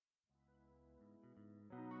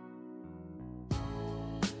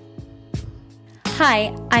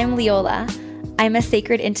Hi, I'm Leola. I'm a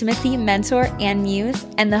sacred intimacy mentor and muse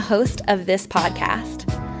and the host of this podcast.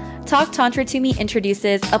 Talk Tantra to Me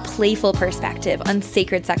introduces a playful perspective on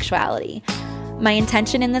sacred sexuality. My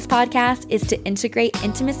intention in this podcast is to integrate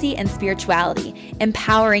intimacy and spirituality,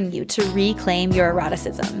 empowering you to reclaim your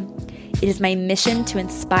eroticism. It is my mission to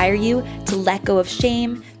inspire you to let go of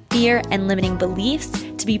shame, fear, and limiting beliefs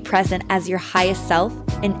to be present as your highest self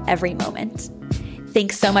in every moment.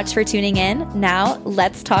 Thanks so much for tuning in. Now,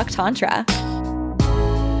 let's talk Tantra.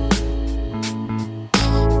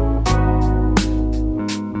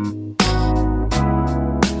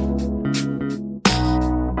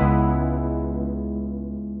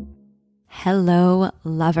 Hello,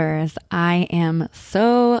 lovers. I am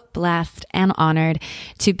so blessed and honored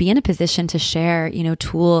to be in a position to share,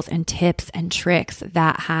 tools and tips and tricks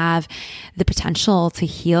that have the potential to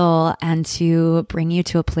heal and to bring you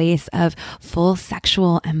to a place of full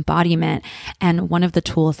sexual embodiment. And one of the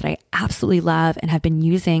tools that I absolutely love and have been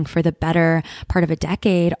using for the better part of a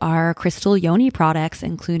decade are crystal yoni products,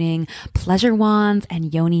 including pleasure wands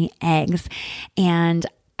and yoni eggs. And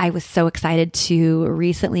I was so excited to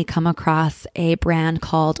recently come across a brand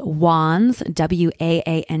called Wands, Wands.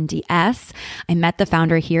 I met the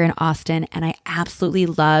founder here in Austin and I absolutely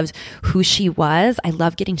loved who she was. I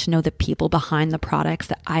love getting to know the people behind the products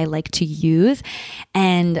that I like to use.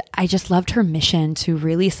 And I just loved her mission to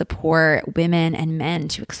really support women and men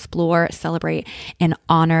to explore, celebrate, and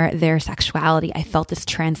honor their sexuality. I felt this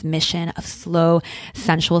transmission of slow,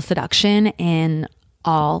 sensual seduction in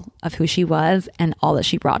all of who she was and all that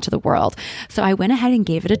she brought to the world. So I went ahead and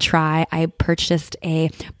gave it a try. I purchased a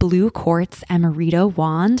blue quartz Amrita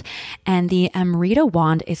wand, and the Amrita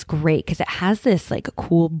wand is great because it has this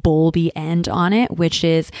cool bulby end on it, which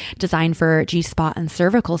is designed for G-spot and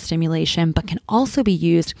cervical stimulation, but can also be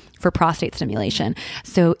used for prostate stimulation.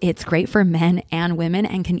 So it's great for men and women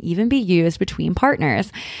and can even be used between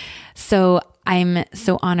partners. So I'm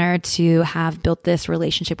so honored to have built this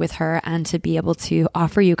relationship with her and to be able to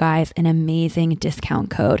offer you guys an amazing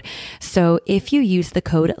discount code. So if you use the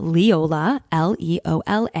code LEOLA,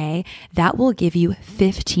 LEOLA, that will give you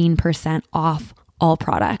 15% off all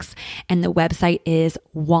products. And the website is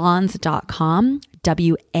wands.com,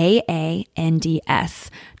 WAANDS.com.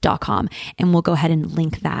 And we'll go ahead and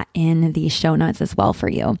link that in the show notes as well for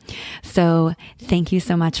you. So thank you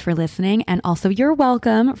so much for listening. And also you're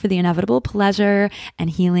welcome for the inevitable pleasure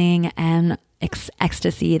and healing and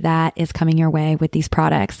ecstasy that is coming your way with these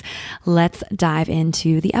products. Let's dive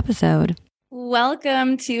into the episode.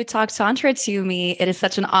 Welcome to Talk Tantra to Me. It is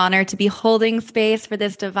such an honor to be holding space for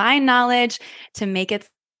this divine knowledge to make its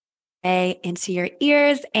way into your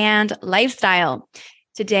ears and lifestyle.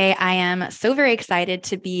 Today, I am so very excited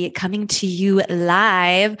to be coming to you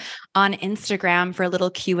live on Instagram for a little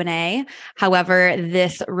Q&A. However,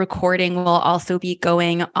 this recording will also be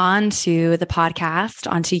going onto the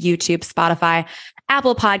podcast, onto YouTube, Spotify,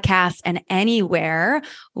 Apple Podcasts, and anywhere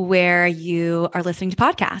where you are listening to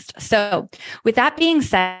podcasts. So with that being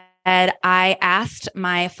said, I asked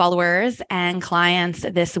my followers and clients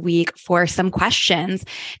this week for some questions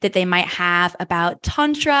that they might have about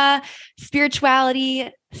Tantra, spirituality,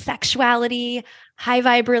 sexuality, high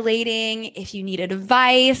vibe relating, if you need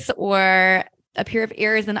advice or a pair of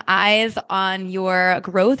ears and eyes on your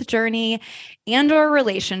growth journey and or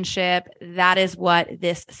relationship. That is what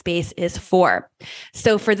this space is for.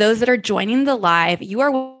 So for those that are joining the live, you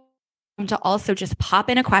are welcome to also just pop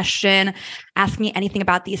in a question, ask me anything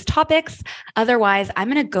about these topics. Otherwise, I'm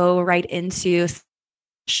going to go right into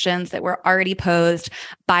questions that were already posed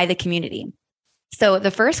by the community. So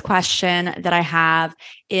the first question that I have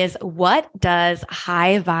is, what does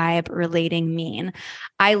high vibe relating mean?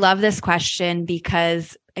 I love this question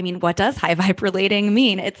because, what does high vibe relating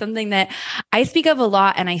mean? It's something that I speak of a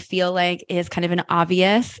lot and I feel like is kind of an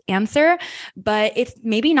obvious answer, but it's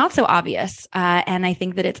maybe not so obvious. And I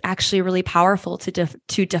think that it's actually really powerful to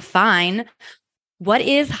define what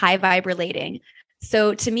is high vibe relating.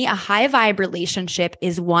 So to me, a high vibe relationship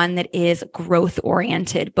is one that is growth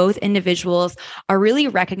oriented. Both individuals are really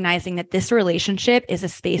recognizing that this relationship is a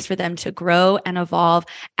space for them to grow and evolve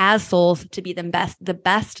as souls to be the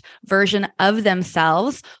best version of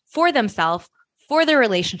themselves, for their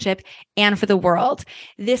relationship, and for the world.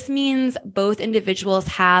 This means both individuals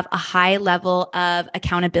have a high level of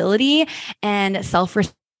accountability and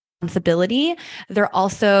self-responsibility. They're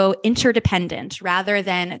also interdependent rather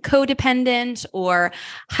than codependent or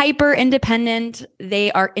hyper independent.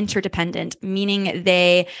 They are interdependent, meaning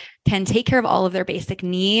they can take care of all of their basic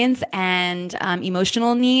needs and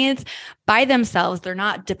emotional needs by themselves. They're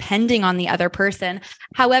not depending on the other person.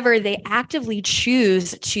 However, they actively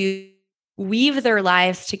choose to weave their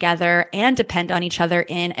lives together and depend on each other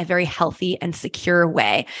in a very healthy and secure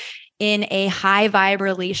way. In a high vibe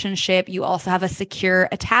relationship, you also have a secure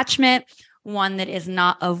attachment, one that is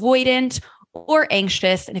not avoidant or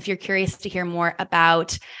anxious. And if you're curious to hear more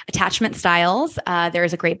about attachment styles, there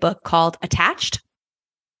is a great book called Attached.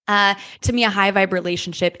 To me, a high vibe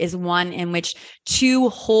relationship is one in which two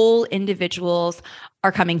whole individuals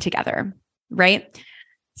are coming together, right?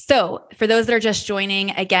 So for those that are just joining,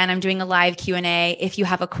 again, I'm doing a live Q&A. If you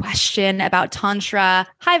have a question about Tantra,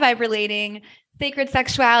 high vibe relating, sacred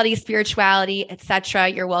sexuality, spirituality, etc.,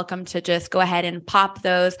 you're welcome to just go ahead and pop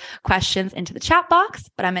those questions into the chat box.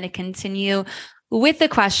 But I'm going to continue with the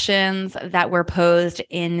questions that were posed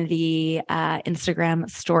in the Instagram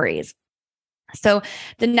stories. So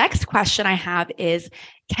the next question I have is,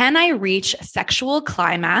 can I reach sexual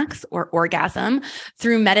climax or orgasm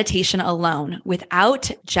through meditation alone without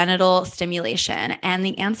genital stimulation? And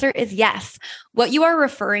the answer is yes. What you are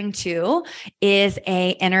referring to is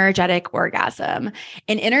an energetic orgasm.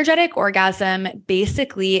 An energetic orgasm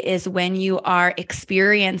basically is when you are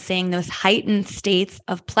experiencing those heightened states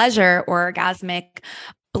of pleasure or orgasmic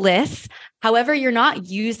bliss. However, you're not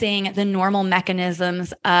using the normal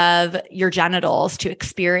mechanisms of your genitals to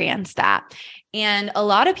experience that. And a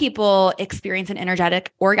lot of people experience an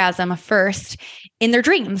energetic orgasm first in their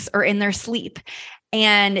dreams or in their sleep.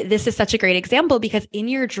 And this is such a great example because in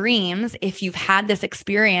your dreams, if you've had this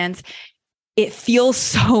experience, it feels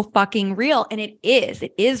so fucking real. And it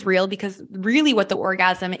is real because really what the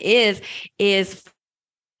orgasm is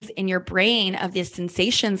in your brain of these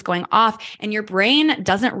sensations going off, and your brain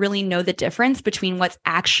doesn't really know the difference between what's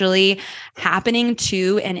actually happening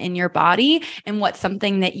to and in your body and what's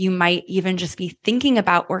something that you might even just be thinking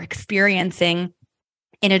about or experiencing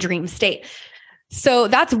in a dream state. So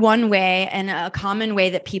that's one way, and a common way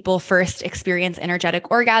that people first experience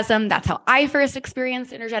energetic orgasm. That's how I first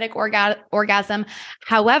experienced energetic orgasm.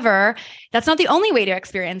 However, that's not the only way to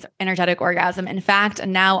experience energetic orgasm. In fact,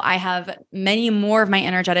 now I have many more of my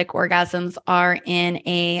energetic orgasms are in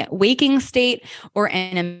a waking state or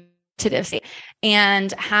in a meditative state.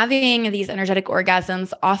 And having these energetic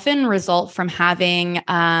orgasms often result from having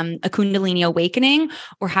a Kundalini awakening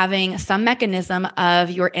or having some mechanism of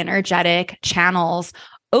your energetic channels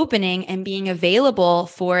opening and being available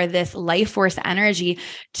for this life force energy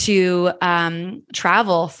to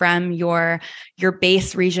travel from your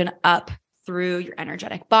base region up through your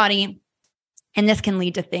energetic body. And this can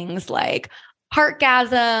lead to things like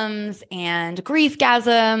heartgasms and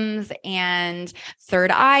griefgasms and third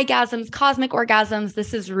eye gasms, cosmic orgasms.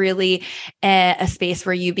 This is really a space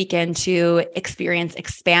where you begin to experience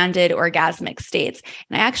expanded orgasmic states.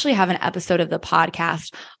 And I actually have an episode of the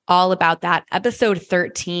podcast all about that. Episode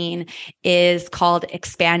 13 is called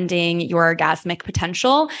Expanding Your Orgasmic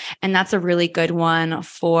Potential. And that's a really good one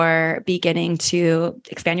for beginning to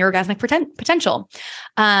expand your orgasmic potential.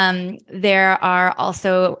 There are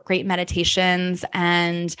also great meditations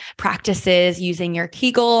and practices using your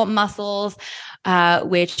Kegel muscles,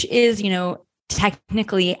 which is,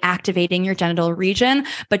 technically activating your genital region.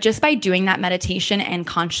 But just by doing that meditation and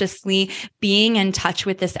consciously being in touch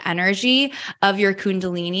with this energy of your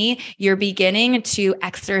Kundalini, you're beginning to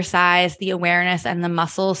exercise the awareness and the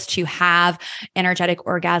muscles to have energetic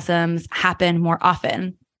orgasms happen more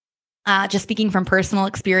often. Just speaking from personal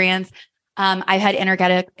experience, I've had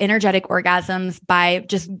energetic orgasms by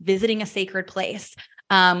just visiting a sacred place.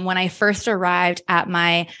 When I first arrived at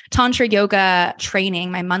my Tantra yoga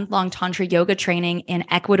training, my month-long Tantra yoga training in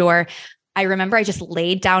Ecuador, I remember I just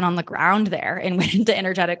laid down on the ground there and went into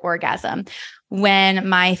energetic orgasm. When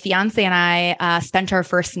my fiance and I spent our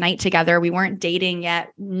first night together, we weren't dating yet.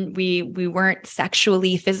 We weren't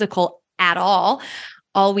sexually physical at all.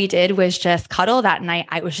 All we did was just cuddle that night.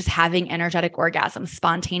 I was just having energetic orgasms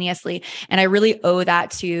spontaneously. And I really owe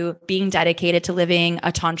that to being dedicated to living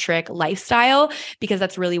a tantric lifestyle, because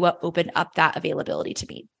that's really what opened up that availability to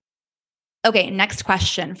me. Okay, next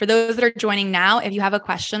question. For those that are joining now, if you have a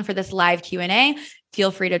question for this live Q&A,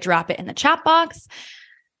 feel free to drop it in the chat box.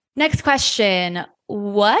 Next question.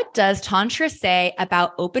 What does Tantra say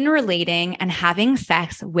about open relating and having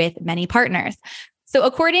sex with many partners? So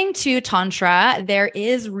according to Tantra, there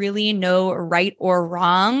is really no right or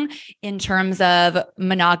wrong in terms of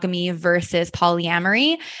monogamy versus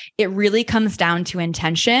polyamory. It really comes down to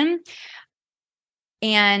intention.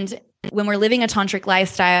 And when we're living a tantric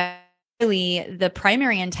lifestyle, really the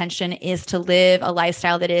primary intention is to live a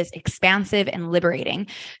lifestyle that is expansive and liberating.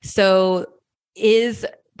 So is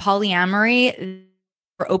polyamory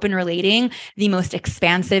or open relating the most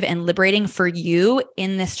expansive and liberating for you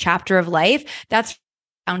in this chapter of life? That's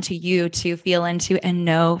down to you to feel into and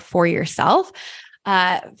know for yourself.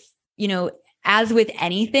 As with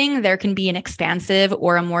anything, there can be an expansive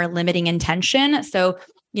or a more limiting intention. So,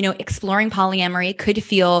 exploring polyamory could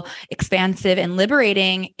feel expansive and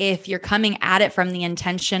liberating if you're coming at it from the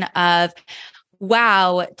intention of,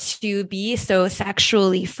 wow, to be so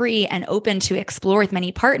sexually free and open to explore with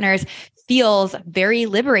many partners feels very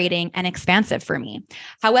liberating and expansive for me.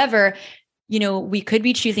 However, we could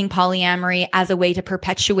be choosing polyamory as a way to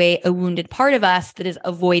perpetuate a wounded part of us that is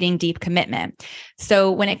avoiding deep commitment.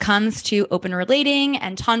 So when it comes to open relating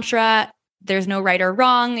and Tantra, there's no right or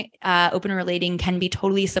wrong. Open relating can be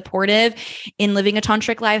totally supportive in living a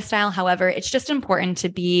tantric lifestyle. However, it's just important to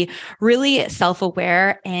be really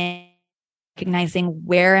self-aware and recognizing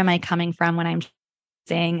where am I coming from when I'm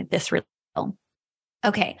saying this real.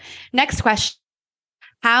 Okay, next question.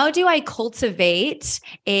 How do I cultivate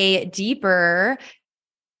a deeper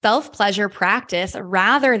self-pleasure practice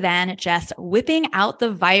rather than just whipping out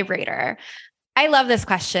the vibrator? I love this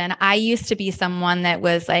question. I used to be someone that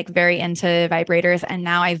was very into vibrators, and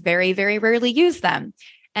now I very, very rarely use them.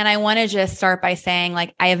 And I want to just start by saying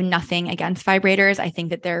I have nothing against vibrators. I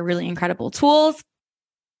think that they're really incredible tools.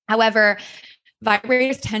 However,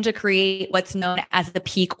 vibrators tend to create what's known as the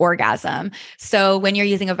peak orgasm. So when you're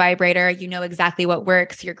using a vibrator, you know exactly what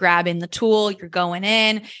works. You're grabbing the tool, you're going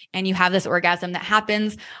in, and you have this orgasm that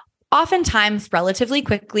happens oftentimes relatively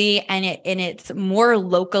quickly, and it's more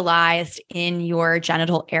localized in your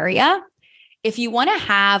genital area. If you want to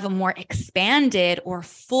have more expanded or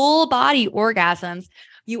full body orgasms,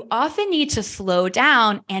 you often need to slow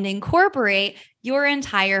down and incorporate your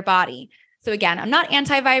entire body. So again, I'm not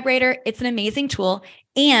anti-vibrator. It's an amazing tool.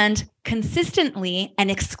 And consistently and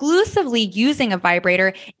exclusively using a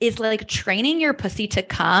vibrator is like training your pussy to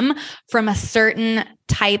come from a certain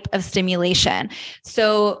type of stimulation.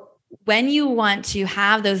 So when you want to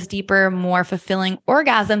have those deeper, more fulfilling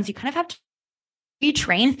orgasms, you kind of have to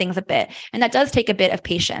retrain things a bit. And that does take a bit of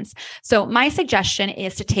patience. So my suggestion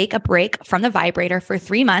is to take a break from the vibrator for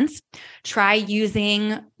 3 months. Try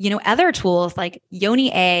using, other tools like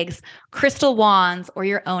yoni eggs, crystal wands, or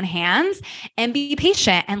your own hands, and be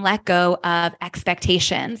patient and let go of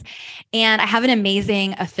expectations. And I have an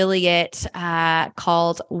amazing affiliate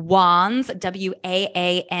called Wands,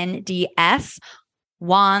 WAANDS,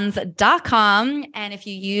 wands.com. And if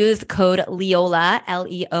you use code Leola,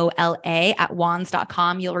 Leola at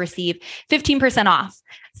wands.com, you'll receive 15% off.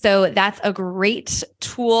 So that's a great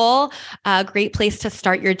tool, a great place to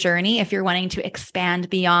start your journey if you're wanting to expand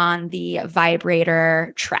beyond the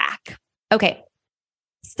vibrator track. Okay.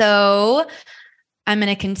 So I'm going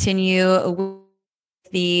to continue with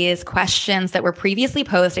these questions that were previously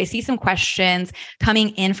posed. I see some questions coming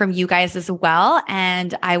in from you guys as well,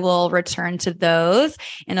 and I will return to those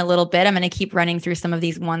in a little bit. I'm going to keep running through some of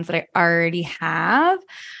these ones that I already have.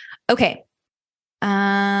 Okay.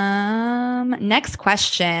 Next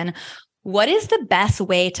question. What is the best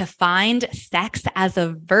way to find sex as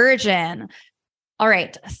a virgin? All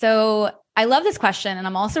right. So I love this question, and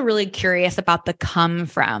I'm also really curious about the come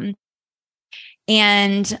from.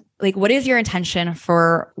 And what is your intention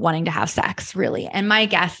for wanting to have sex, really? And my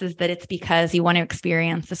guess is that it's because you want to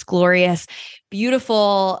experience this glorious,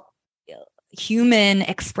 beautiful human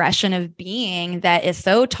expression of being that is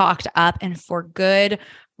so talked up and for good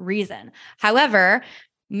reason. However,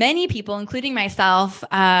 many people, including myself,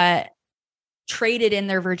 traded in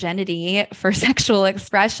their virginity for sexual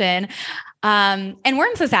expression and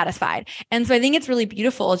weren't so satisfied. And so I think it's really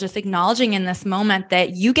beautiful just acknowledging in this moment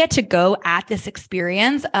that you get to go at this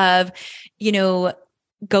experience of,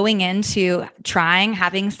 going into trying,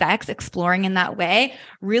 having sex, exploring in that way,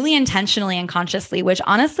 really intentionally and consciously, which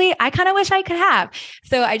honestly, I kind of wish I could have.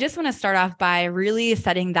 So I just want to start off by really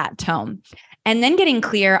setting that tone. And then getting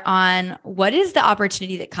clear on what is the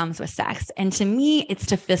opportunity that comes with sex. And to me, it's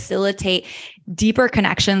to facilitate deeper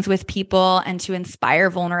connections with people and to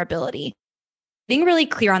inspire vulnerability. Being really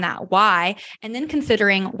clear on that, why, and then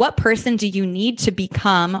considering what person do you need to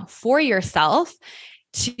become for yourself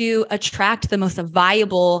to attract the most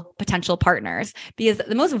viable potential partners, because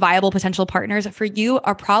the most viable potential partners for you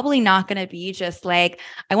are probably not going to be just I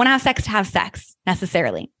want to have sex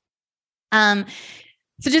necessarily. So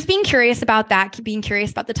just being curious about that, being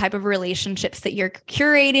curious about the type of relationships that you're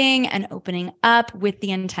curating and opening up with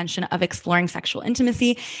the intention of exploring sexual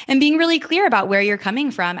intimacy, and being really clear about where you're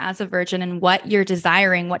coming from as a virgin and what you're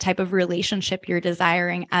desiring, what type of relationship you're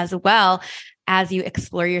desiring, as well as you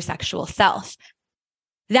explore your sexual self.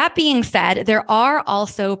 That being said, there are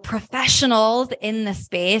also professionals in the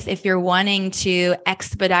space if you're wanting to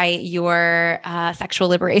expedite your sexual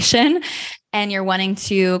liberation. and you're wanting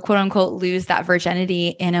to quote unquote lose that virginity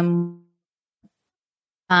in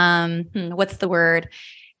what's the word?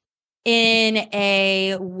 In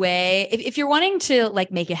a way, if you're wanting to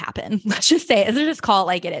like make it happen, let's just say, let's just call it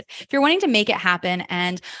like it is. If you're wanting to make it happen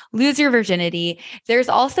and lose your virginity, there's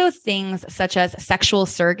also things such as sexual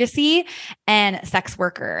surrogacy and sex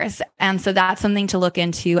workers. And so that's something to look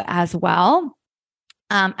into as well.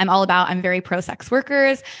 I'm very pro sex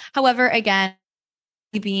workers. However, again,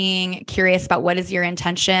 being curious about what is your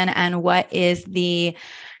intention and what is the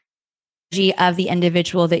energy of the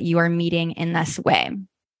individual that you are meeting in this way.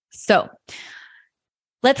 So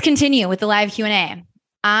let's continue with the live Q&A.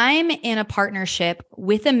 I'm in a partnership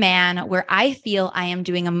with a man where I feel I am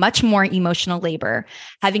doing a much more emotional labor,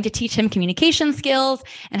 having to teach him communication skills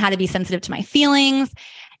and how to be sensitive to my feelings.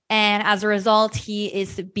 And as a result, he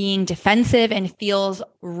is being defensive and feels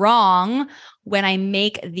wrong when I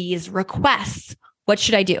make these requests. What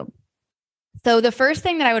should I do? So the first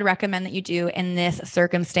thing that I would recommend that you do in this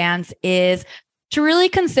circumstance is to really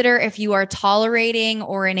consider if you are tolerating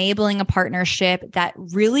or enabling a partnership that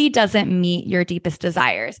really doesn't meet your deepest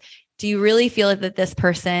desires. Do you really feel that this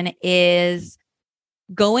person is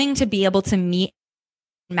going to be able to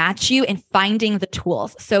match you in finding the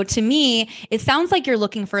tools? So to me, it sounds like you're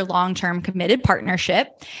looking for long-term committed partnership.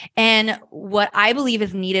 And what I believe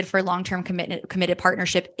is needed for long-term committed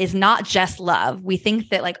partnership is not just love. We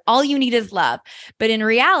think that like all you need is love, but in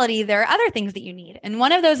reality, there are other things that you need. And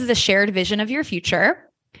one of those is a shared vision of your future.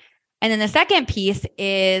 And then the second piece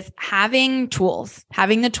is having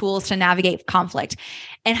the tools to navigate conflict.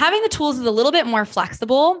 And having the tools is a little bit more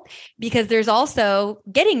flexible because there's also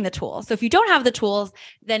getting the tools. So if you don't have the tools,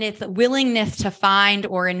 then it's willingness to find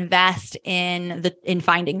or invest in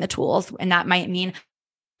finding the tools. And that might mean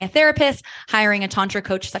a therapist, hiring a tantra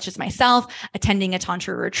coach such as myself, attending a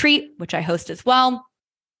tantra retreat, which I host as well.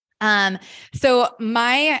 So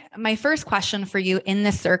my first question for you in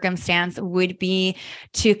this circumstance would be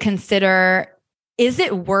to consider, is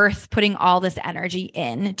it worth putting all this energy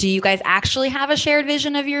in? Do you guys actually have a shared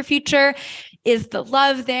vision of your future? Is the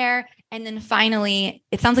love there? And then finally,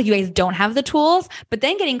 it sounds like you guys don't have the tools, but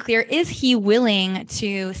then getting clear, is he willing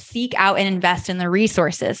to seek out and invest in the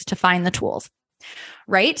resources to find the tools?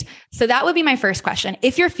 Right? So that would be my first question.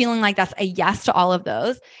 If you're feeling like that's a yes to all of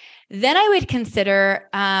those, then I would consider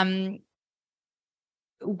having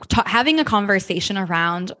a conversation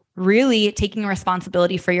around really taking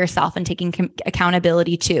responsibility for yourself and taking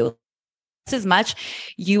accountability too. It's as much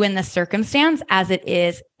you in this circumstance as it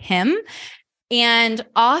is him. And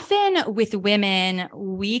often with women,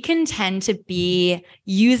 we can tend to be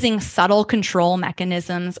using subtle control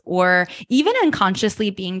mechanisms or even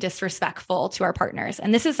unconsciously being disrespectful to our partners.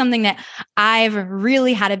 And this is something that I've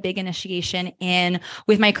really had a big initiation in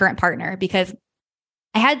with my current partner, because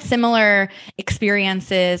I had similar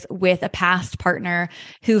experiences with a past partner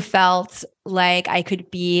who felt like I could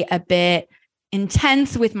be a bit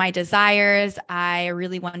intense with my desires. I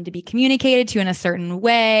really wanted to be communicated to in a certain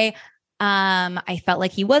way. I felt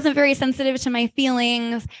like he wasn't very sensitive to my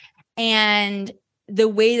feelings, and the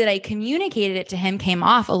way that I communicated it to him came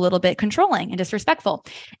off a little bit controlling and disrespectful.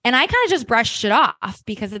 And I kind of just brushed it off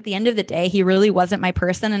because at the end of the day, he really wasn't my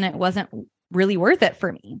person and it wasn't really worth it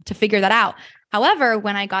for me to figure that out. However,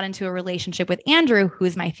 when I got into a relationship with Andrew, who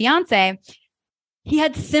is my fiance, he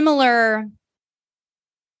had similar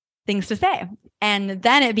things to say. And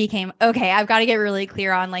then it became, okay, I've got to get really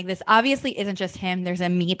clear on like, this obviously isn't just him. There's a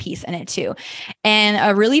me piece in it too. And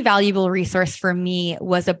a really valuable resource for me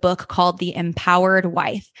was a book called The Empowered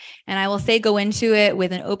Wife. And I will say, go into it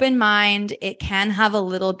with an open mind. It can have a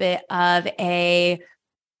little bit of a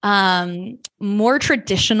more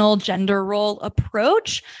traditional gender role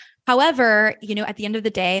approach. However, at the end of the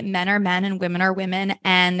day, men are men and women are women.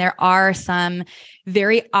 And there are some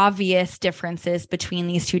very obvious differences between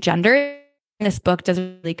these two genders. This book does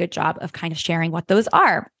a really good job of kind of sharing what those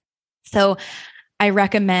are. So I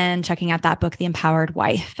recommend checking out that book, The Empowered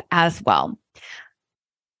Wife, as well.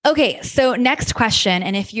 Okay, so next question.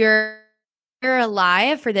 And if you're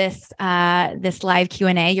alive for this live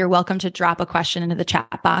Q&A, you're welcome to drop a question into the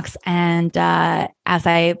chat box. And as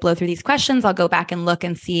I blow through these questions, I'll go back and look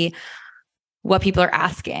and see what people are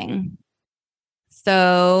asking.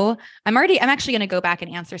 So I'm actually going to go back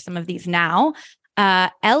and answer some of these now.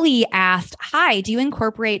 Ellie asked, hi, do you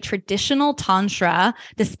incorporate traditional tantra,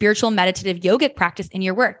 the spiritual meditative yogic practice in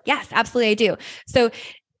your work? Yes, absolutely. I do. So,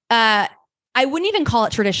 I wouldn't even call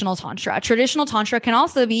it traditional tantra. Traditional tantra can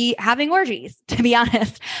also be having orgies, to be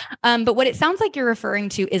honest. But what it sounds like you're referring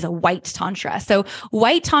to is a white tantra. So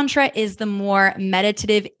white tantra is the more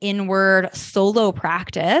meditative inward solo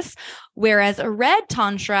practice, Whereas a red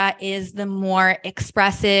tantra is the more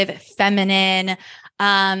expressive, feminine,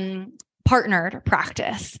 partnered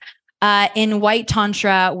practice. In white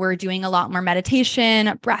tantra, we're doing a lot more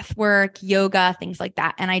meditation, breath work, yoga, things like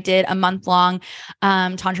that. And I did a month-long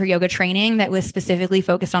tantra yoga training that was specifically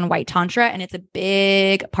focused on white tantra. And it's a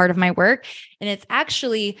big part of my work. And it's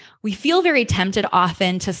actually, we feel very tempted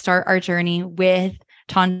often to start our journey with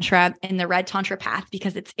tantra in the red tantra path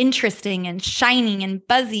because it's interesting and shining and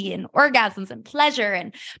buzzy and orgasms and pleasure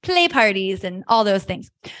and play parties and all those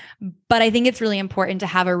things. But I think it's really important to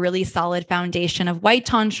have a really solid foundation of white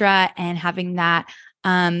tantra and having that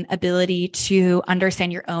ability to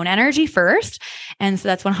understand your own energy first. And so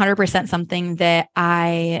that's 100% something that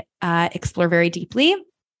I explore very deeply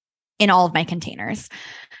in all of my containers.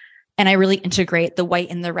 And I really integrate the white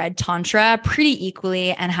and the red tantra pretty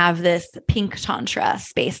equally and have this pink tantra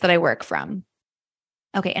space that I work from.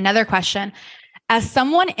 Okay, another question. As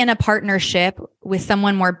someone in a partnership with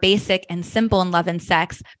someone more basic and simple in love and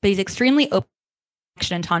sex, but he's extremely open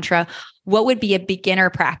in tantra, what would be a beginner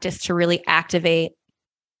practice to really activate,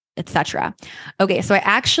 etc.? Okay, so I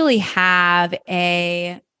actually have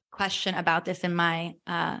a question about this in my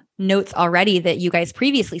notes already that you guys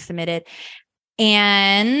previously submitted.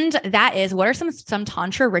 And that is, what are some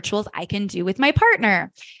tantra rituals I can do with my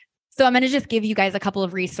partner? So I'm going to just give you guys a couple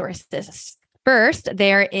of resources. First,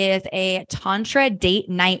 there is a Tantra Date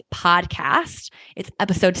Night podcast. It's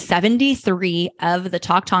episode 73 of the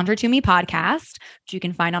Talk Tantra to Me podcast, which you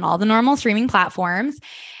can find on all the normal streaming platforms.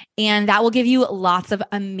 And that will give you lots of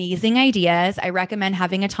amazing ideas. I recommend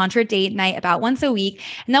having a Tantra date night about once a week.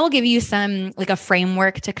 And that will give you some, like, a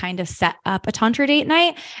framework to kind of set up a Tantra date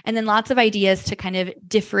night. And then lots of ideas to kind of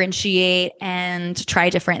differentiate and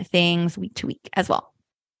try different things week to week as well.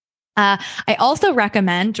 I also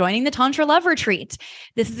recommend joining the Tantra Love Retreat.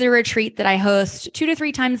 This is a retreat that I host 2 to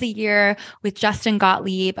 3 times a year with Justin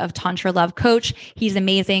Gottlieb of Tantra Love Coach. He's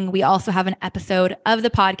amazing. We also have an episode of the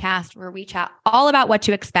podcast where we chat all about what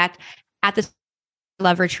to expect at the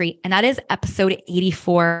Love Retreat. And that is episode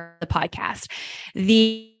 84 of the podcast.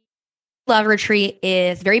 The Love Retreat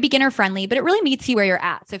is very beginner friendly, but it really meets you where you're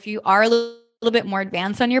at. So if you are a little bit more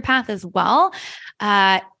advanced on your path as well,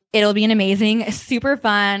 it'll be an amazing, super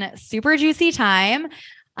fun, super juicy time.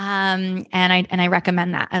 And I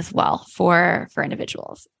recommend that as well for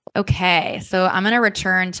individuals. Okay. So I'm going to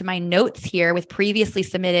return to my notes here with previously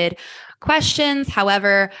submitted questions.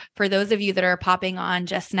 However, for those of you that are popping on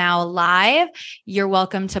just now live, you're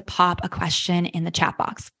welcome to pop a question in the chat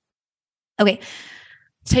box. Okay.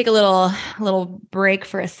 Let's take a little break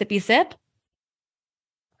for a sippy sip.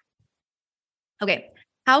 Okay.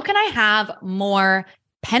 How can I have more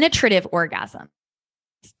penetrative orgasm?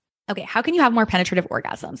 Okay, how can you have more penetrative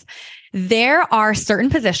orgasms? There are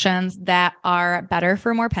certain positions that are better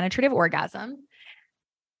for more penetrative orgasm.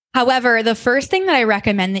 However, the first thing that I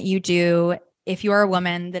recommend that you do if you are a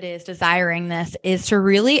woman that is desiring this is to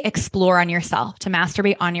really explore on yourself, to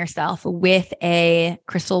masturbate on yourself with a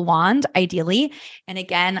crystal wand, ideally. And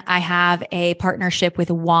again, I have a partnership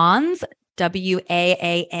with Wands, WAANDS.com.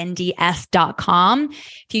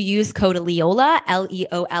 If you use code LEOLA,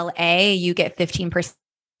 LEOLA, you get 15%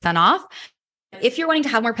 off. If you're wanting to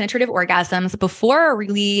have more penetrative orgasms before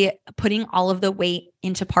really putting all of the weight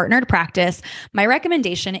into partnered practice, my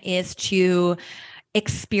recommendation is to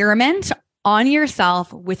experiment on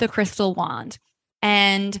yourself with a crystal wand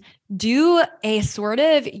and do a sort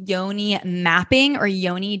of yoni mapping or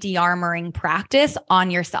yoni de-armoring practice on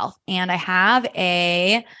yourself. And I have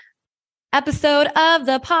a episode of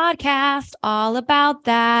the podcast all about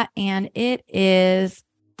that. And it is...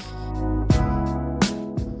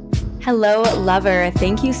 Hello, lover.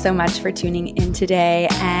 Thank you so much for tuning in today.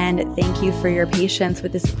 And thank you for your patience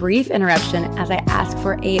with this brief interruption as I ask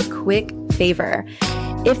for a quick favor.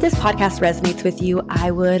 If this podcast resonates with you, I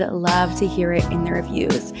would love to hear it in the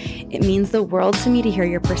reviews. It means the world to me to hear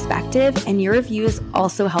your perspective, and your reviews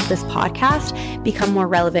also help this podcast become more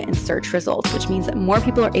relevant in search results, which means that more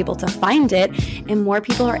people are able to find it and more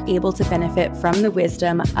people are able to benefit from the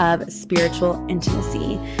wisdom of spiritual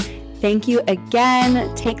intimacy. Thank you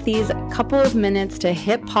again. Take these couple of minutes to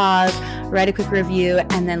hit pause, write a quick review,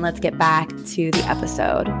 and then let's get back to the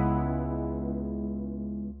episode.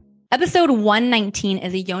 Episode 119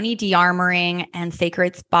 is a yoni de-armoring and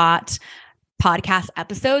sacred spot podcast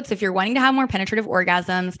episode. So if you're wanting to have more penetrative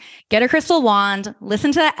orgasms, get a crystal wand,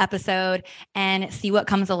 listen to that episode, and see what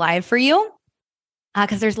comes alive for you.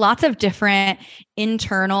 Because there's lots of different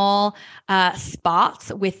internal spots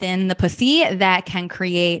within the pussy that can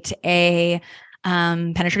create a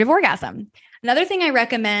penetrative orgasm. Another thing I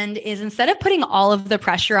recommend is, instead of putting all of the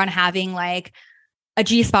pressure on having like a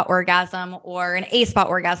G-spot orgasm or an A-spot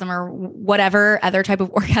orgasm or whatever other type of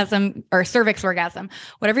orgasm or cervix orgasm,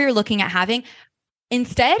 whatever you're looking at having,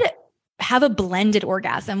 instead have a blended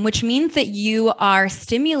orgasm, which means that you are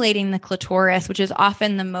stimulating the clitoris, which is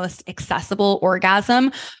often the most accessible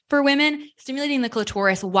orgasm for women, stimulating the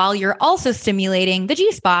clitoris while you're also stimulating the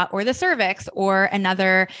G-spot or the cervix or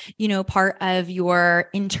another, part of your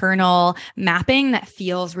internal mapping that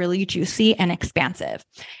feels really juicy and expansive.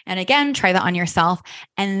 And again, try that on yourself.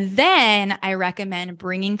 And then I recommend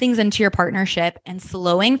bringing things into your partnership and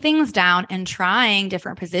slowing things down and trying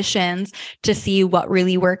different positions to see what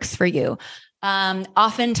really works for you.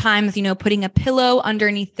 Oftentimes, putting a pillow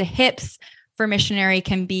underneath the hips for missionary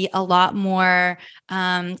can be a lot more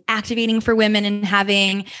activating for women and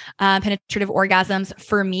having penetrative orgasms.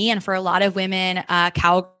 For me and for a lot of women,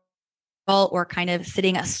 cowgirl or kind of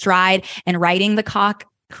sitting astride and riding the cock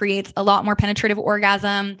creates a lot more penetrative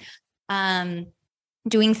orgasm.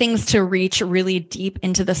 Doing things to reach really deep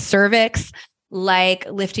into the cervix, like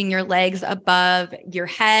lifting your legs above your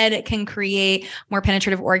head, can create more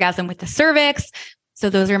penetrative orgasm with the cervix. So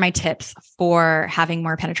those are my tips for having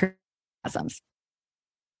more penetrative orgasms.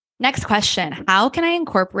 Next question. How can I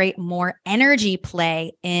incorporate more energy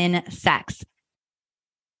play in sex?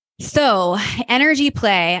 So energy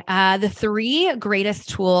play, the three greatest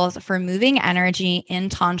tools for moving energy in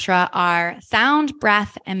Tantra are sound,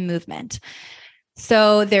 breath, and movement.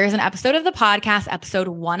 So there's an episode of the podcast, episode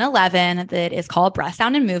 111, that is called Breath,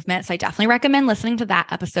 Sound, and Movement. So I definitely recommend listening to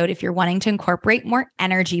that episode if you're wanting to incorporate more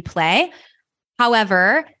energy play.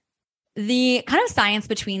 However, the kind of science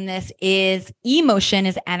between this is emotion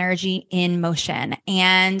is energy in motion.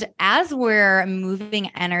 And as we're moving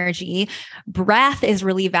energy, breath is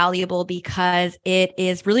really valuable because it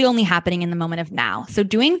is really only happening in the moment of now. So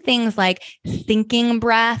doing things like syncing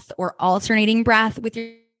breath or alternating breath with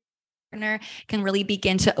your partner can really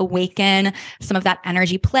begin to awaken some of that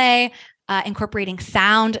energy play. Incorporating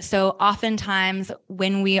sound. So oftentimes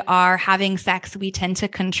when we are having sex, we tend to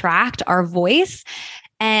contract our voice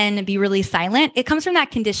and be really silent. It comes from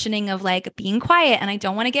that conditioning of like being quiet and I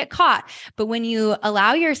don't want to get caught. But when you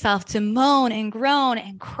allow yourself to moan and groan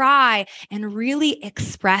and cry and really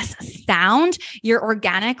express sound, you're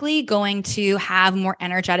organically going to have more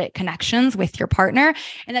energetic connections with your partner.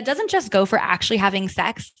 And that doesn't just go for actually having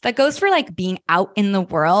sex. That goes for like being out in the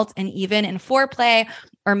world and even in foreplay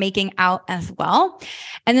or making out as well.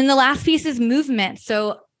 And then the last piece is movement.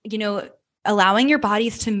 So, allowing your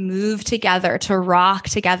bodies to move together, to rock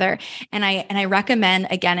together. And I recommend,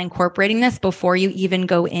 again, incorporating this before you even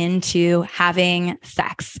go into having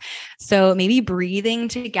sex. So maybe breathing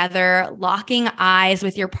together, locking eyes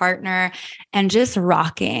with your partner, and just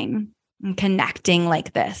rocking and connecting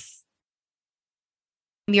like this.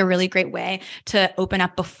 Be a really great way to open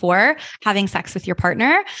up before having sex with your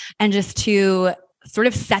partner and just to sort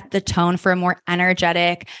of set the tone for a more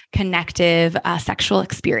energetic, connective sexual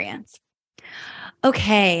experience.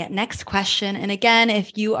 Okay, next question. And again,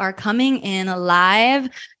 if you are coming in live,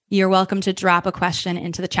 you're welcome to drop a question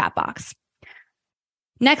into the chat box.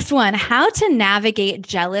 Next one, how to navigate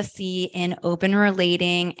jealousy in open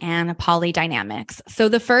relating and polydynamics. So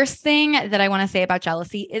the first thing that I want to say about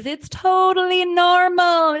jealousy is it's totally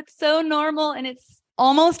normal. It's so normal and it's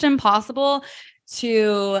almost impossible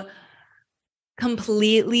to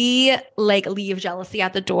completely leave jealousy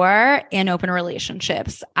at the door in open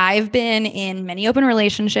relationships. I've been in many open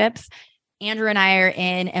relationships. Andrew and I are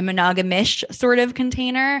in a monogamish sort of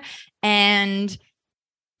container. And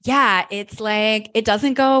yeah, it's like, it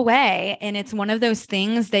doesn't go away. And it's one of those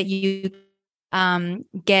things that you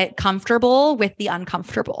get comfortable with the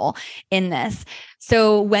uncomfortable in this.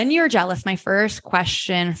 So when you're jealous, my first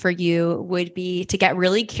question for you would be to get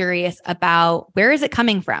really curious about where is it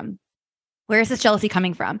coming from? Where is this jealousy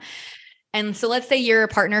coming from? And so let's say your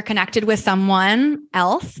partner connected with someone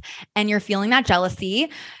else and you're feeling that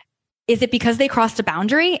jealousy. Is it because they crossed a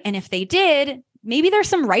boundary? And if they did, maybe there's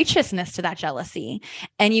some righteousness to that jealousy.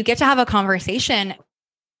 And you get to have a conversation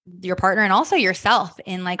with your partner and also yourself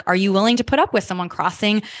in like, are you willing to put up with someone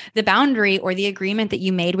crossing the boundary or the agreement that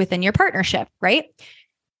you made within your partnership, right?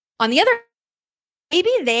 On the other maybe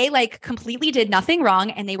they completely did nothing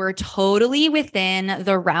wrong and they were totally within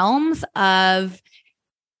the realms of,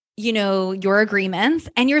 your agreements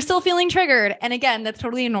and you're still feeling triggered. And again, that's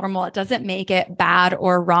totally normal. It doesn't make it bad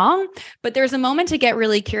or wrong, but there's a moment to get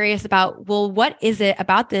really curious about, well, what is it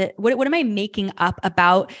about what am I making up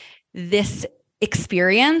about this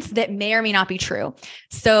experience that may or may not be true.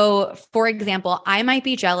 So for example, I might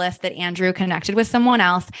be jealous that Andrew connected with someone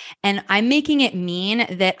else, and I'm making it mean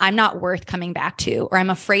that I'm not worth coming back to, or I'm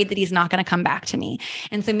afraid that he's not going to come back to me.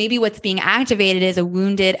 And so maybe what's being activated is a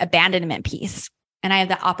wounded abandonment piece. And I have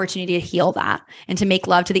the opportunity to heal that and to make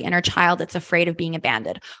love to the inner child that's afraid of being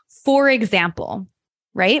abandoned. For example,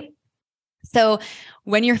 right? So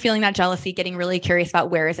when you're feeling that jealousy, getting really curious about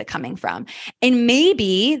where is it coming from? And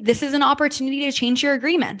maybe this is an opportunity to change your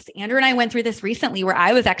agreements. Andrew and I went through this recently where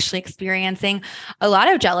I was actually experiencing a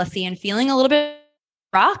lot of jealousy and feeling a little bit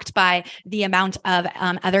rocked by the amount of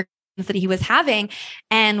other things that he was having.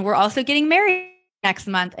 And we're also getting married next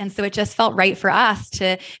month. And so it just felt right for us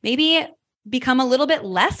to maybe become a little bit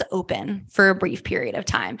less open for a brief period of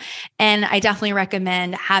time. And I definitely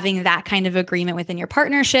recommend having that kind of agreement within your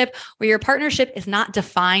partnership, where your partnership is not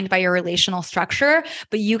defined by your relational structure,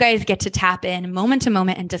 but you guys get to tap in moment to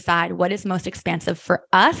moment and decide what is most expansive for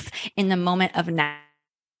us in the moment of now.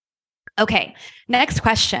 Okay, next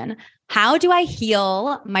question. How do I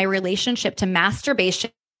heal my relationship to masturbation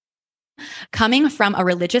coming from a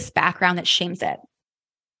religious background that shames it?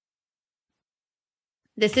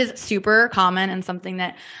 This is super common and something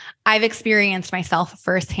that I've experienced myself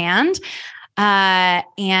firsthand.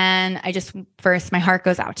 And I just, first, my heart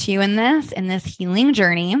goes out to you in this healing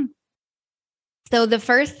journey. So the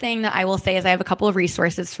first thing that I will say is I have a couple of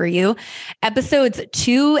resources for you. Episodes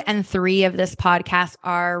 2 and 3 of this podcast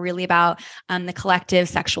are really about the collective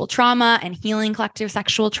sexual trauma and healing collective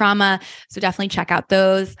sexual trauma. So definitely check out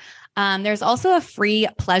those. There's also a free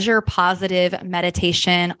pleasure positive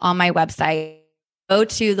meditation on my website. Go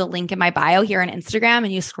to the link in my bio here on Instagram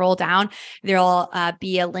and you scroll down, there'll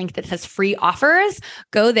be a link that says free offers.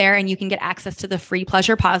 Go there and you can get access to the free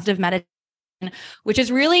pleasure positive meditation, which is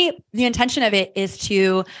really the intention of it is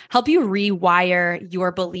to help you rewire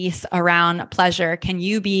your beliefs around pleasure. Can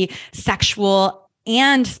you be sexual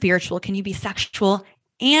and spiritual? Can you be sexual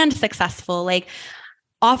and successful? Like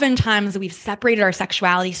oftentimes we've separated our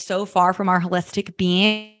sexuality so far from our holistic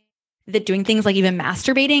being that doing things like even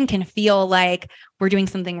masturbating can feel like we're doing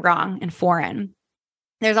something wrong and foreign.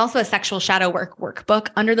 There's also a sexual shadow work workbook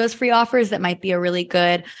under those free offers that might be a really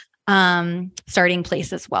good starting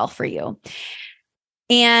place as well for you.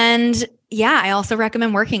 And yeah, I also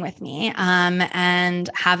recommend working with me and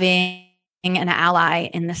having an ally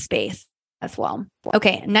in this space as well.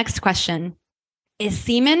 Okay, next question. Is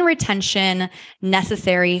semen retention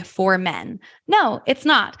necessary for men? No, it's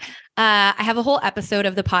not. I have a whole episode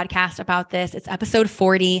of the podcast about this. It's episode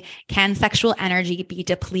 40. Can sexual energy be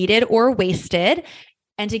depleted or wasted?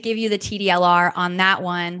 And to give you the TDLR on that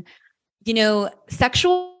one,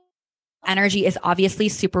 sexual energy is obviously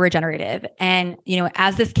super regenerative. And,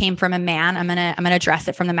 as this came from a man, I'm going to address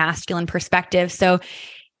it from the masculine perspective. So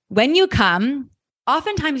when you come,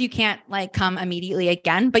 oftentimes you can't come immediately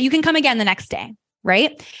again, but you can come again the next day.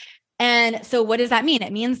 Right. And so what does that mean?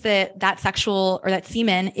 It means that sexual or that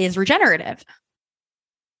semen is regenerative.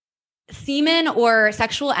 Semen or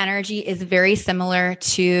sexual energy is very similar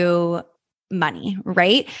to money,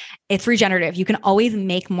 right? It's regenerative. You can always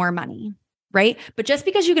make more money, right? But just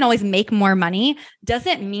because you can always make more money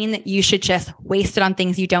doesn't mean that you should just waste it on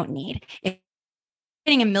things you don't need. If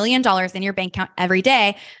you're getting $1 million in your bank account every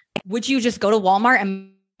day, would you just go to Walmart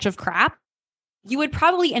and bunch of crap? You would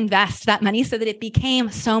probably invest that money so that it became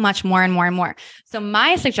so much more and more and more. So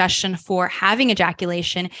my suggestion for having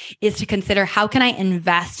ejaculation is to consider, how can I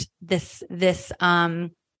invest this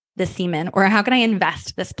semen, or how can I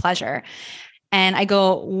invest this pleasure? And I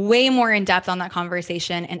go way more in depth on that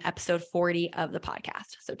conversation in episode 40 of the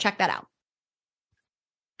podcast. So check that out.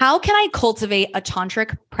 How can I cultivate a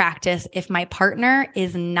tantric practice if my partner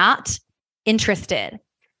is not interested?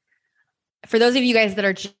 For those of you guys that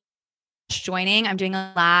are joining, I'm doing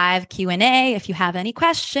a live Q&A. If you have any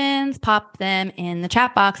questions, pop them in the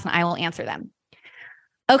chat box and I will answer them.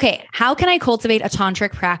 Okay, how can I cultivate a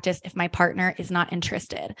tantric practice if my partner is not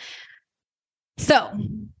interested? So,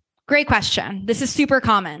 great question. This is super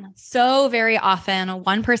common. So very often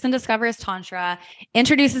one person discovers Tantra,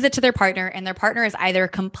 introduces it to their partner, and their partner is either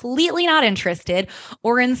completely not interested,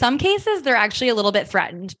 or in some cases, they're actually a little bit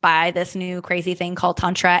threatened by this new crazy thing called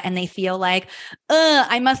Tantra. And they feel like,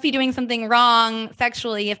 I must be doing something wrong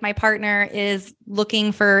sexually if my partner is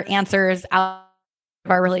looking for answers out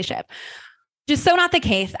of our relationship. Which is so not the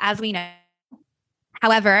case, as we know.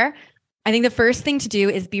 However, I think the first thing to do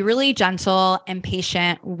is be really gentle and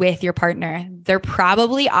patient with your partner. They're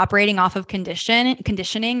probably operating off of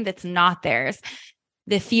conditioning that's not theirs.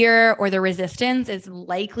 The fear or the resistance is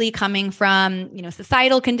likely coming from,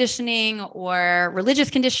 societal conditioning or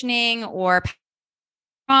religious conditioning or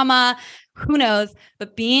trauma, who knows,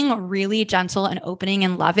 but being really gentle and opening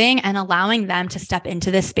and loving and allowing them to step into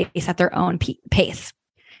this space at their own pace.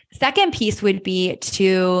 Second piece would be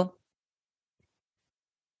to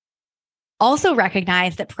also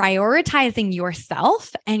recognize that prioritizing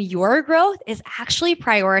yourself and your growth is actually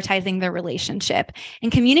prioritizing the relationship,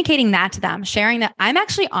 and communicating that to them, sharing that I'm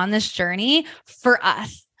actually on this journey for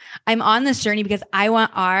us. I'm on this journey because I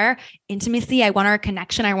want our intimacy, I want our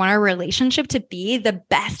connection, I want our relationship to be the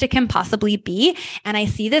best it can possibly be. And I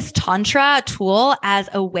see this Tantra tool as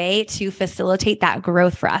a way to facilitate that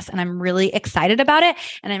growth for us. And I'm really excited about it.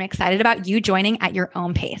 And I'm excited about you joining at your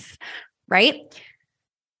own pace, right?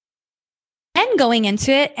 And going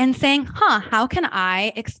into it and saying, how can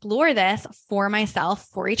I explore this for myself,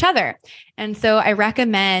 for each other? And so I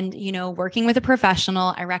recommend, working with a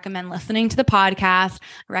professional. I recommend listening to the podcast.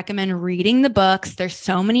 I recommend reading the books. There's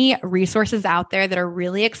so many resources out there that are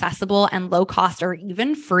really accessible and low cost or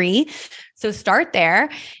even free. So start there,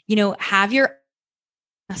 have your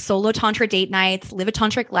solo tantra date nights, live a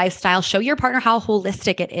tantric lifestyle, show your partner how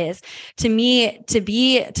holistic it is. To me,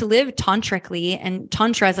 to live tantrically, and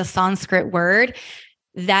tantra is a Sanskrit word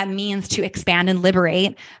that means to expand and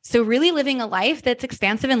liberate. So really living a life that's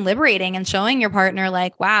expansive and liberating, and showing your partner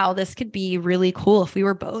like, wow, this could be really cool if we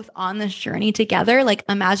were both on this journey together. Like,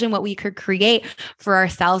 imagine what we could create for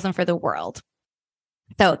ourselves and for the world.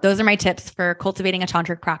 So those are my tips for cultivating a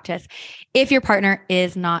tantric practice if your partner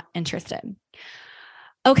is not interested.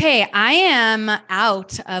 Okay, I am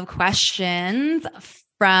out of questions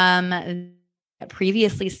from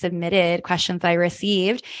previously submitted questions I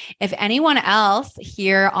received. If anyone else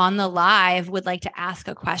here on the live would like to ask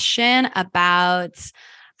a question about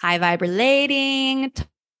high vibe relating,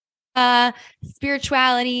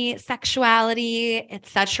 spirituality, sexuality,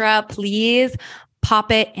 etc., please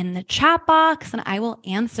pop it in the chat box and I will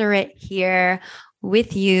answer it here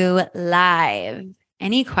with you live.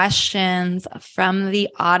 Any questions from the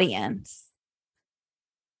audience?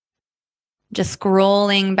 Just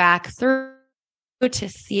scrolling back through to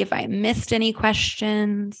see if I missed any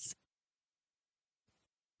questions.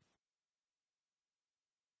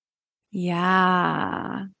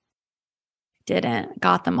 Yeah, didn't.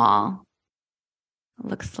 Got them all.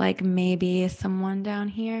 Looks like maybe someone down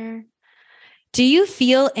here. Do you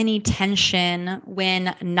feel any tension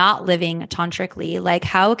when not living tantrically? Like,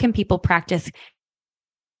 how can people practice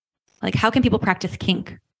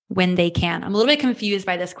kink when they can? I'm a little bit confused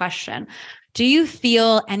by this question. Do you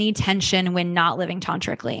feel any tension when not living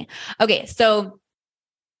tantrically? Okay, so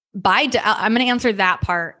I'm going to answer that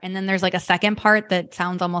part. And then there's like a second part that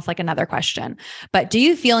sounds almost like another question. But do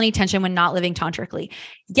you feel any tension when not living tantrically?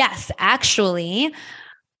 Yes, actually,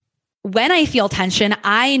 when I feel tension,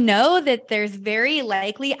 I know that there's very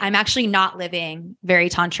likely I'm actually not living very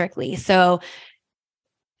tantrically. So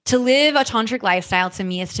to live a tantric lifestyle to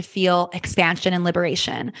me is to feel expansion and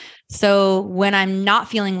liberation. So when I'm not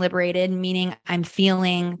feeling liberated, meaning I'm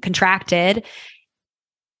feeling contracted,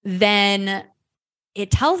 then it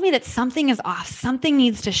tells me that something is off. Something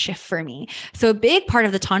needs to shift for me. So a big part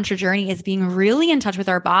of the tantra journey is being really in touch with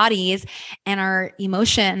our bodies and our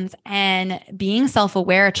emotions and being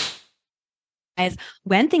self-aware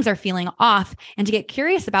when things are feeling off, and to get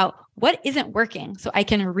curious about what isn't working so I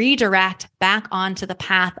can redirect back onto the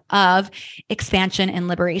path of expansion and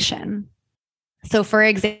liberation. So for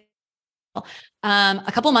example,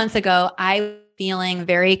 a couple months ago, I was feeling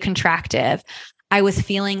very contractive. I was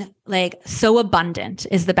feeling like so abundant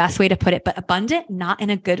is the best way to put it, but abundant, not in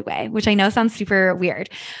a good way, which I know sounds super weird,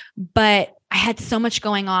 but I had so much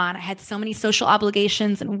going on. I had so many social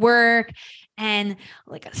obligations and work, and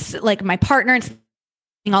like my partner, and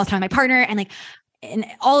all the time with my partner, and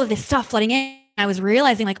all of this stuff flooding in. I was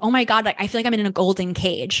realizing like, oh my God, like I feel like I'm in a golden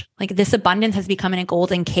cage. Like this abundance has become in a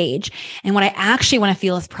golden cage. And what I actually want to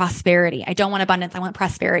feel is prosperity. I don't want abundance. I want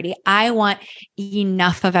prosperity. I want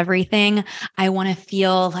enough of everything. I want to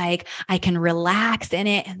feel like I can relax in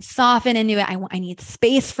it and soften into it. I need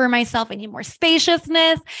space for myself. I need more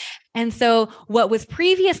spaciousness. And so what was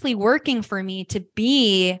previously working for me to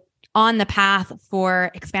be on the path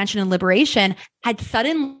for expansion and liberation had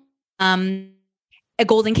suddenly a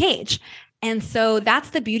golden cage. And so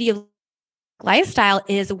that's the beauty of lifestyle,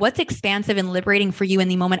 is what's expansive and liberating for you in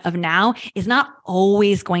the moment of now is not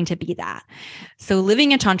always going to be that. So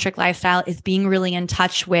living a tantric lifestyle is being really in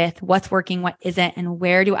touch with what's working, what isn't, and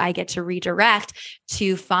where do I get to redirect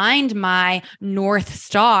to find my North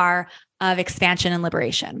Star of expansion and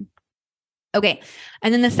liberation. Okay.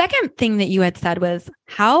 And then the second thing that you had said was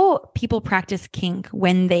how people practice kink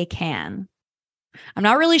when they can. I'm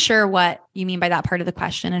not really sure what you mean by that part of the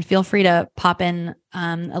question, and feel free to pop in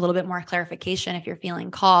a little bit more clarification if you're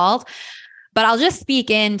feeling called. But I'll just speak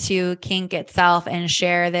into kink itself and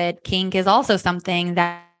share that kink is also something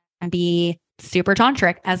that can be super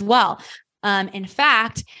tantric as well. In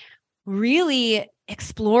fact, really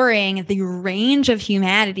exploring the range of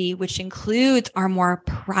humanity, which includes our more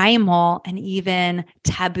primal and even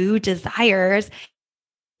taboo desires,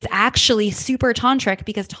 is actually super tantric,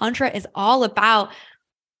 because tantra is all about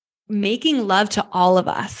making love to all of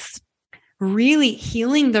us, really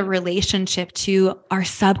healing the relationship to our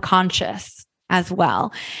subconscious as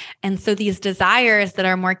well. And so these desires that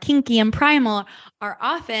are more kinky and primal are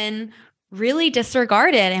often really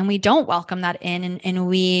disregarded, and we don't welcome that in, and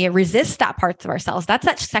we resist that parts of ourselves. That's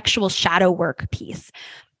that sexual shadow work piece.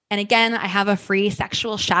 And again, I have a free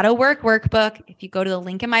sexual shadow work workbook. If you go to the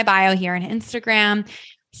link in my bio here on Instagram,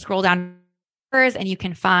 scroll down and you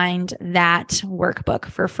can find that workbook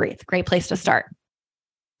for free. It's a great place to start.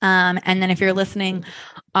 And then if you're listening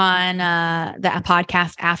on the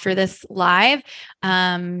podcast after this live,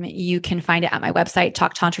 you can find it at my website,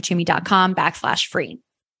 talktantratome.com/free.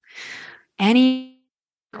 Any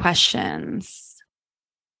questions?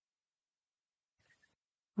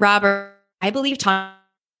 Robert, I believe tantra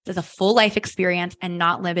is a full life experience and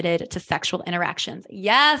not limited to sexual interactions.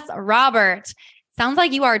 Yes, Robert. Sounds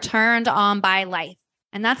like you are turned on by life.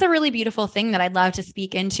 And that's a really beautiful thing that I'd love to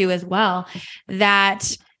speak into as well.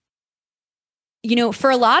 That, you know, for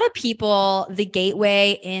a lot of people, the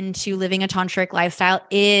gateway into living a tantric lifestyle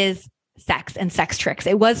is sex and sex tricks.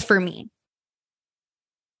 It was for me.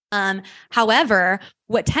 However,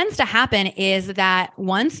 what tends to happen is that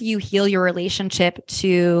once you heal your relationship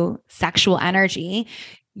to sexual energy,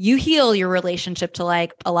 you heal your relationship to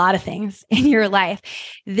like a lot of things in your life.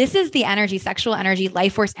 This is the energy, sexual energy,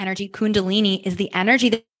 life force energy, Kundalini is the energy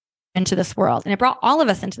that into this world. And it brought all of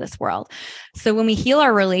us into this world. So when we heal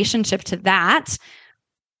our relationship to that,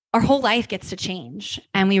 our whole life gets to change.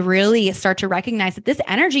 And we really start to recognize that this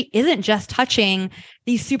energy isn't just touching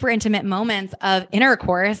these super intimate moments of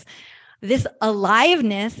intercourse. This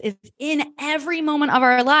aliveness is in every moment of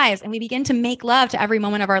our lives. And we begin to make love to every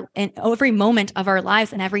moment of our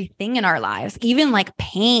lives and everything in our lives, even like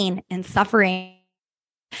pain and suffering,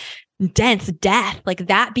 dense death, like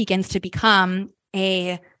that begins to become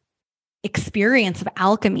a experience of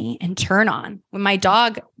alchemy and turn on. When my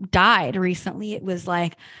dog died recently, it was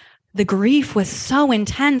like the grief was so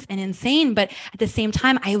intense and insane. But at the same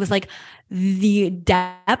time, I was like, the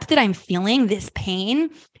depth that I'm feeling, this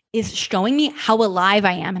pain is showing me how alive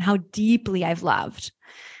I am and how deeply I've loved.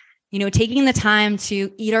 You know, taking the time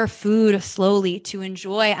to eat our food slowly, to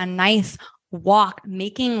enjoy a nice walk,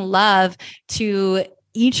 making love to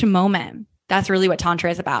each moment. That's really what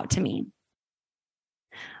Tantra is about to me.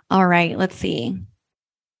 All right, let's see.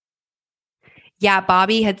 Yeah,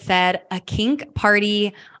 Bobby had said a kink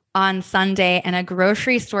party on Sunday and a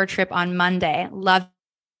grocery store trip on Monday. Love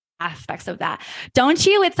aspects of that. Don't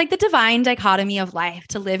you? It's like the divine dichotomy of life,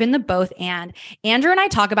 to live in the both and. Andrew and I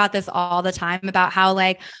talk about this all the time, about how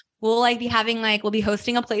like we'll be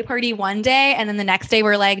hosting a play party one day, and then the next day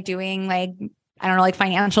we're like doing like, I don't know, like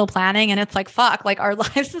financial planning. And it's like, fuck, like our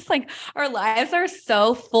lives are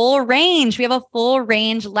so full range. We have a full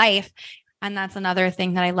range life. And that's another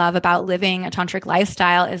thing that I love about living a tantric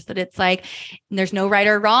lifestyle, is that it's like, there's no right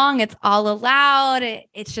or wrong. It's all allowed.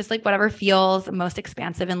 It's just like whatever feels most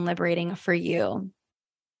expansive and liberating for you.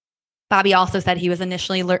 Bobby also said he was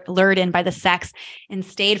initially lured in by the sex and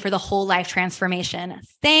stayed for the whole life transformation.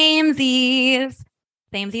 Samesies.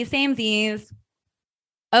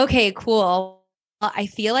 Okay, cool. I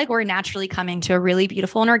feel like we're naturally coming to a really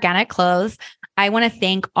beautiful and organic close. I want to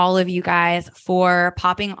thank all of you guys for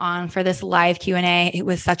popping on for this live Q&A. It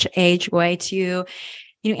was such a joy to,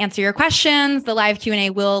 answer your questions. The live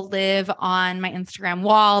Q&A will live on my Instagram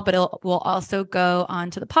wall, but it will also go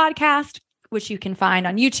onto the podcast, which you can find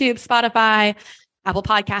on YouTube, Spotify, Apple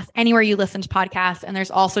Podcasts, anywhere you listen to podcasts. And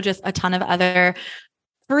there's also just a ton of other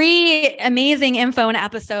free, amazing info and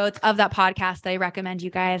episodes of that podcast that I recommend you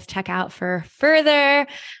guys check out for further,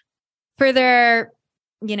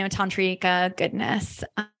 tantrika goodness.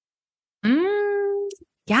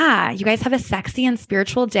 Yeah, you guys have a sexy and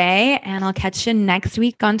spiritual day, and I'll catch you next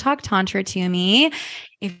week on Talk Tantra to Me.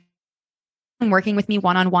 If you're working with me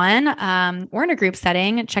one-on-one or in a group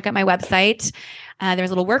setting, check out my website. There's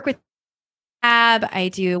a little work with tab. I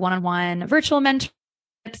do one-on-one virtual mentorships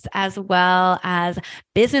as well as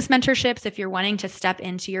business mentorships if you're wanting to step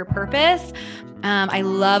into your purpose. I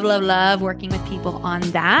love working with people on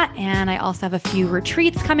that. And I also have a few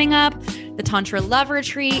retreats coming up. The Tantra Love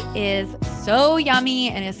Retreat is so yummy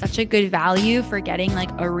and is such a good value for getting like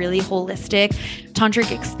a really holistic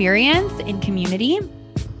tantric experience in community.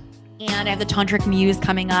 And I have the Tantric Muse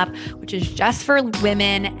coming up, which is just for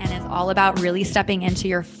women and is all about really stepping into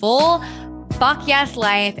your full fuck yes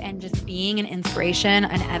life and just being an inspiration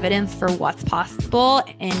and evidence for what's possible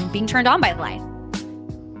and being turned on by life.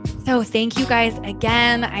 So thank you guys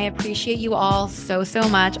again. I appreciate you all so, so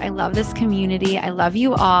much. I love this community. I love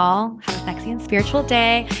you all. Have a sexy and spiritual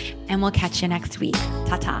day, and we'll catch you next week.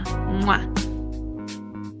 Ta-ta. Mwah.